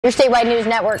Your statewide news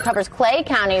network covers Clay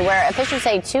County, where officials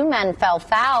say two men fell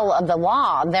foul of the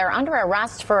law. They're under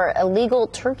arrest for illegal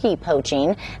turkey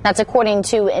poaching. That's according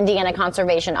to Indiana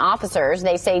conservation officers.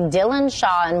 They say Dylan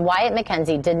Shaw and Wyatt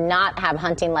McKenzie did not have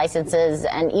hunting licenses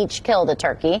and each killed a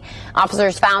turkey.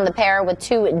 Officers found the pair with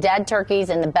two dead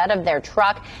turkeys in the bed of their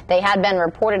truck. They had been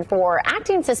reported for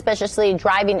acting suspiciously,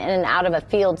 driving in and out of a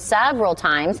field several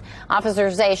times.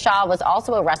 Officers say Shaw was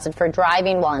also arrested for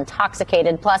driving while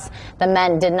intoxicated. Plus, the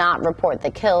men did not report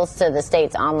the kills to the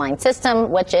state's online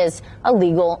system, which is a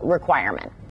legal requirement.